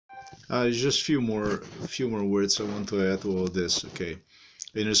Just few more words I want to add to all this. Okay,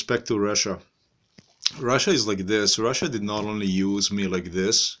 in respect to Russia, Russia is like this. Russia did not only use me like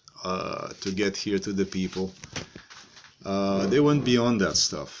this to get here to the people. They went beyond that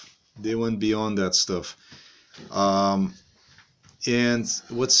stuff. They went beyond that stuff. Um, and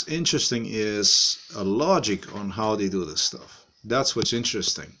what's interesting is a logic on how they do this stuff. That's what's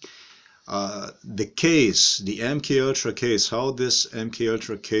interesting. The case, the MK Ultra case, how this MK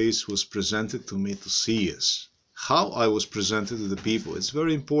Ultra case was presented to me to see is how I was presented to the people. It's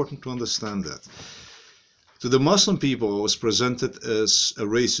very important to understand that. To the Muslim people, I was presented as a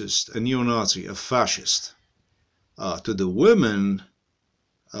racist, a neo-Nazi, a fascist. To the women,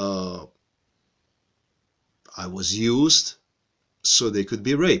 I was used so they could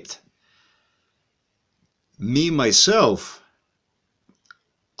be raped. Me, myself,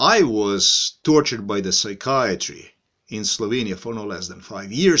 I was tortured by the psychiatry in Slovenia for no less than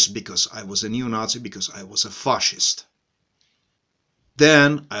 5 years because I was a neo-Nazi, because I was a fascist.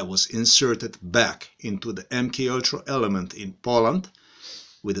 Then I was inserted back into the MK Ultra element in Poland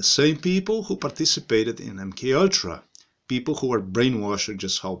with the same people who participated in MK Ultra, people who were brainwashed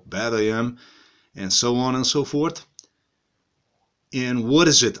just how bad I am, and so on and so forth. And what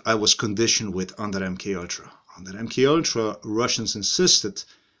is it I was conditioned with under MK Ultra? Under MK Ultra, Russians insisted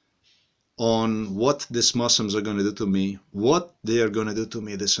on what these Muslims are going to do to me, what they are going to do to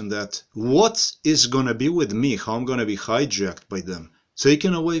me, this and that, what is going to be with me, how I'm going to be hijacked by them,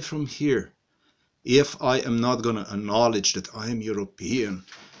 taken away from here. If I am not going to acknowledge that I am European,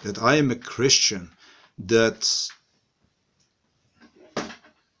 that I am a Christian, that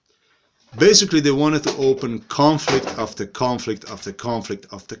basically they wanted to open conflict after conflict after conflict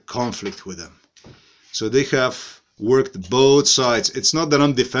after conflict with them. So they have worked both sides. It's not that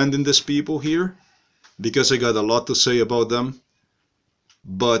I'm defending these people here, because I got a lot to say about them,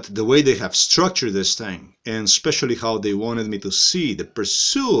 but the way they have structured this thing, and especially how they wanted me to see, the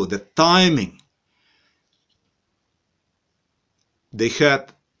pursue, the timing, they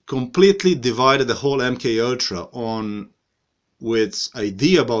had completely divided the whole MK Ultra on with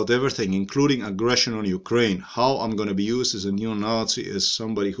idea about everything, including aggression on Ukraine, how I'm going to be used as a neo-Nazi, as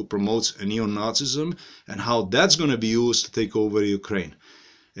somebody who promotes a neo-Nazism, and how that's going to be used to take over Ukraine.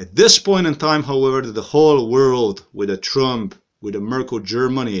 At this point in time, however, the whole world, with a Trump, with a Merkel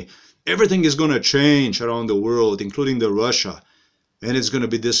Germany, everything is going to change around the world, including the Russia, and it's going to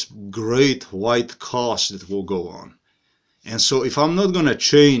be this great white cause that will go on. And so if I'm not going to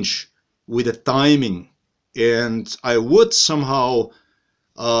change with the timing, and I would somehow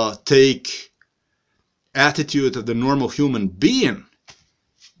take attitude of the normal human being,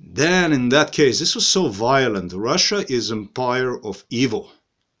 then in that case, this was so violent. Russia is empire of evil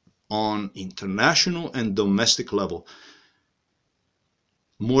on international and domestic level.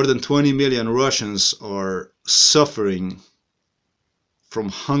 More than 20 million Russians are suffering from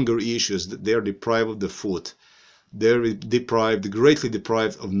hunger issues. They are deprived of the food. They're deprived, greatly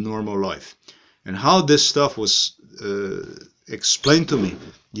deprived of normal life. And how this stuff was explained to me,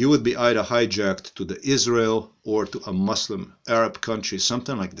 you would be either hijacked to the Israel or to a Muslim Arab country,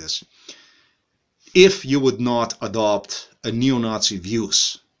 something like this, if you would not adopt a neo-Nazi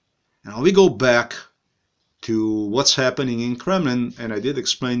views. Now we go back to what's happening in Kremlin, and I did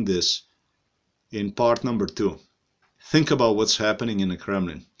explain this in part number 2. Think about what's happening in the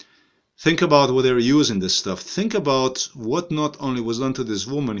Kremlin. Think about what they're using this stuff. Think about what not only was done to this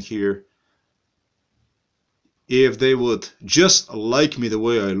woman here. If they would just like me the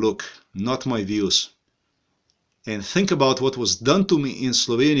way I look, not my views, and think about what was done to me in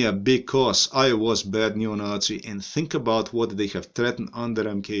Slovenia because I was bad neo-Nazi, and think about what they have threatened under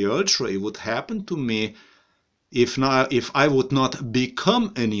MK Ultra, it would happen to me if I would not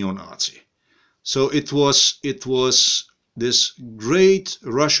become a neo-Nazi. So it was this great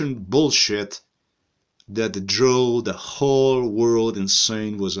Russian bullshit that drove the whole world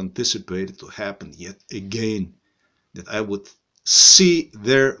insane, was anticipated to happen yet again. That I would see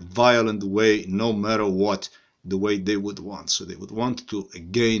their violent way, no matter what, the way they would want. So they would want to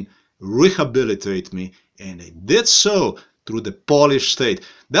again rehabilitate me, and they did so through the Polish state.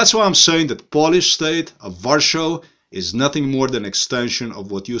 That's why I'm saying that Polish state of Warsaw is nothing more than an extension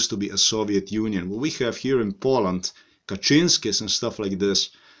of what used to be a Soviet Union. What we have here in Poland, Kaczynskis and stuff like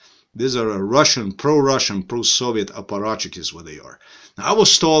this, these are a Russian, pro-Russian, pro-Soviet apparatchik is what they are. Now, I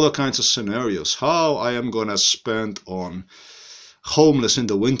was told all kinds of scenarios, how I am going to spend on homeless in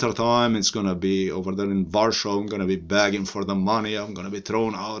the winter time. It's going to be over there in Warsaw. I'm going to be begging for the money. I'm going to be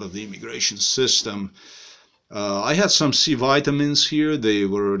thrown out of the immigration system. I had some C vitamins here. They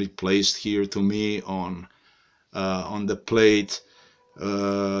were already placed here to me on the plate.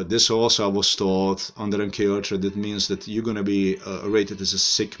 This also I was taught under MK Ultra. That means that you're gonna be rated as a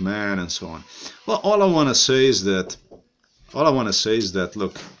sick man and so on. Well, all I wanna say is that look, all I wanna say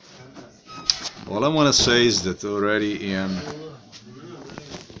is that already in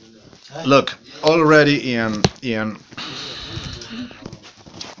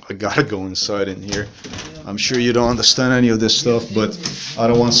I gotta go inside in here. I'm sure you don't understand any of this stuff, but I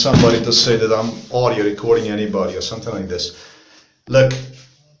don't want somebody to say that I'm audio recording anybody or something like this. Look,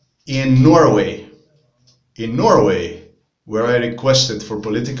 in Norway, where I requested for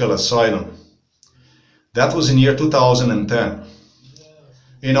political asylum, that was in year 2010.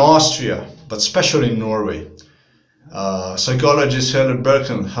 In Austria, but especially in Norway, psychologist Helen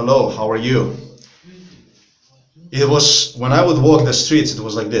Berkman, hello, how are you? It was, when I would walk the streets, it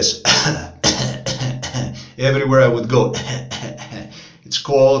was like this. Everywhere I would go. It's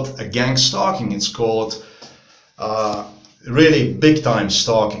called a gang stalking. It's called really big time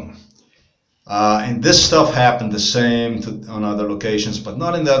stalking. And this stuff happened the same on other locations, but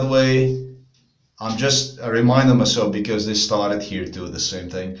not in that way. I'm just reminding myself because they started here too, the same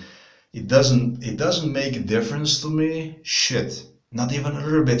thing. It doesn't make a difference to me. Shit. Not even a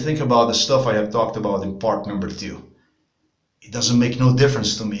little bit. Think about the stuff I have talked about in part number 2. It doesn't make no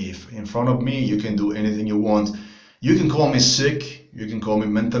difference to me. If in front of me you can do anything you want. You can call me sick. You can call me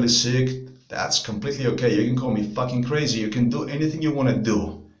mentally sick. That's completely okay. You can call me fucking crazy. You can do anything you want to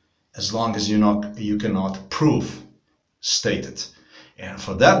do, as long as you cannot prove, state it. And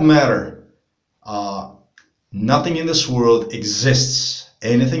for that matter, nothing in this world exists.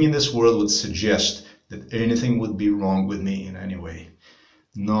 Anything in this world would suggest that anything would be wrong with me in any way.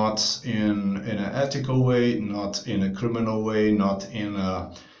 Not in an ethical way, not in a criminal way, not in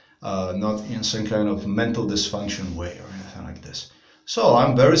some kind of mental dysfunction way or anything like this. So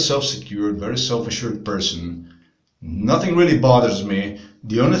I'm very self-secured, very self-assured person. Nothing really bothers me.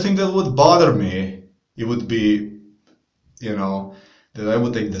 The only thing that would bother me, it would be, that I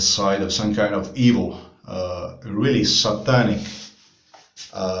would take the side of some kind of evil, really satanic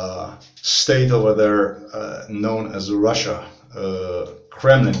state over there known as Russia,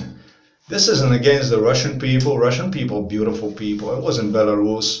 Kremlin. This isn't against the Russian people. Russian people, beautiful people. I was in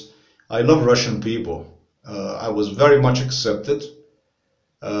Belarus. I love Russian people. I was very much accepted.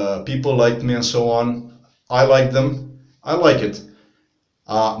 People liked me and so on. I like them. I like it.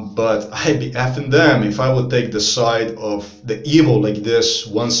 But I'd be effing them if I would take the side of the evil like this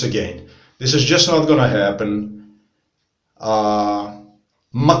once again. This is just not gonna happen.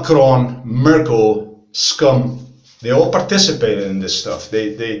 Macron, Merkel, scum, they all participated in this stuff.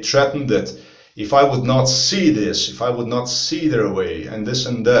 They threatened that if I would not see this, if I would not see their way and this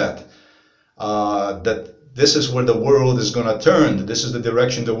and that, that this is where the world is going to turn, that this is the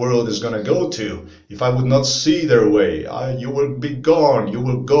direction the world is going to go to. If I would not see their way, you will be gone, you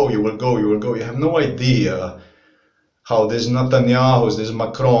will go, you will go, you will go. You have no idea how these Netanyahus, these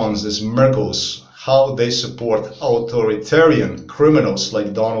Macrons, these Merkels, how they support authoritarian criminals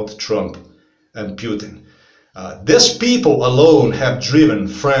like Donald Trump and Putin. These people alone have driven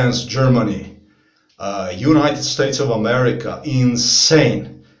France, Germany, United States of America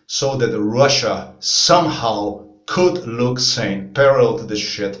insane, so that Russia somehow could look sane. Parallel to this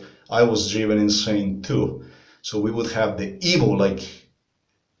shit, I was driven insane too. So we would have the evil like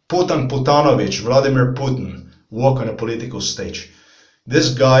Putanovich, Vladimir Putin, walk on a political stage.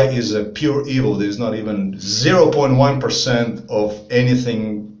 This guy is a pure evil. There's not even 0.1% of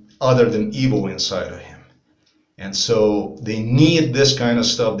anything other than evil inside of him. And so they need this kind of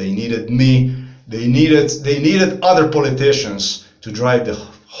stuff. They needed me. They needed other politicians to drive the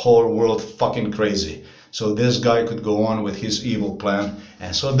whole world fucking crazy. So this guy could go on with his evil plan,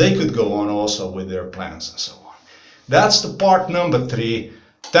 and so they could go on also with their plans and so on. That's the part number 3.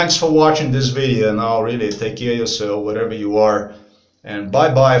 Thanks for watching this video. Now really take care of yourself wherever you are. And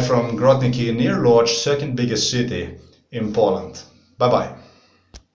bye bye from Grodniki, near Lodz, second biggest city in Poland. Bye bye.